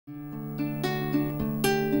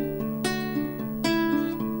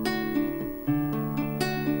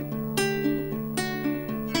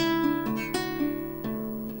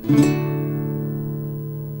Hello,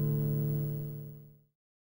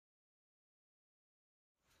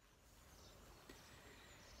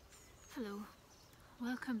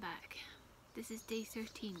 welcome back. This is day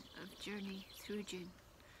 13 of Journey Through June,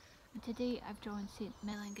 and today I've drawn St.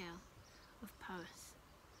 Melangell of Powys.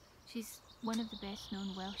 She's one of the best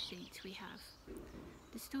known Welsh saints we have.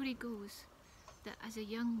 The story goes that as a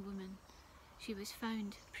young woman she was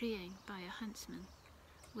found praying by a huntsman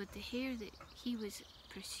with the hare that he was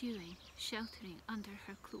pursuing sheltering under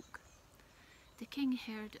her cloak. The king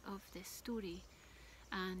heard of this story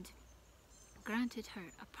and granted her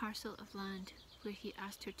a parcel of land where he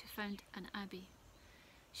asked her to found an abbey.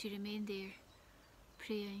 She remained there,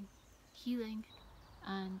 praying, healing,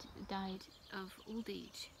 and died of old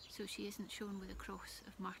age, so she isn't shown with a cross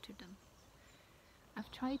of martyrdom.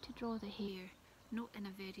 I've tried to draw the hare not in a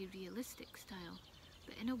very realistic style,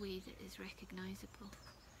 but in a way that is recognisable.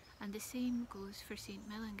 And the same goes for St.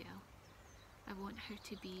 Melangell. I want her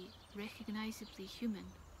to be recognisably human.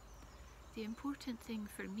 The important thing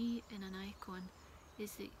for me in an icon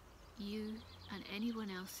is that you and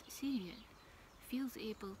anyone else seeing it feels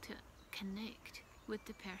able to connect with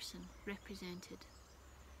the person represented.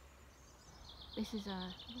 This is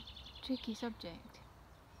a tricky subject,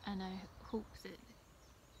 and I hope that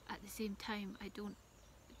at the same time I don't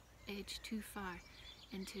edge too far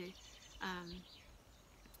into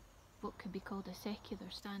what could be called a secular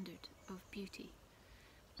standard of beauty.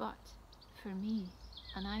 But for me,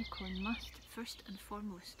 an icon must first and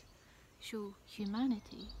foremost show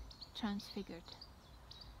humanity transfigured,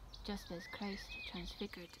 just as Christ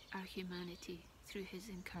transfigured our humanity through his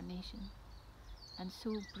incarnation, and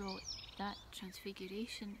so brought that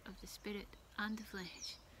transfiguration of the spirit and the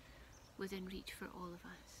flesh within reach for all of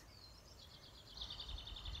us.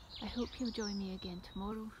 I hope you'll join me again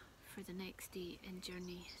tomorrow for the next day in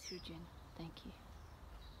Journey Through June. Thank you.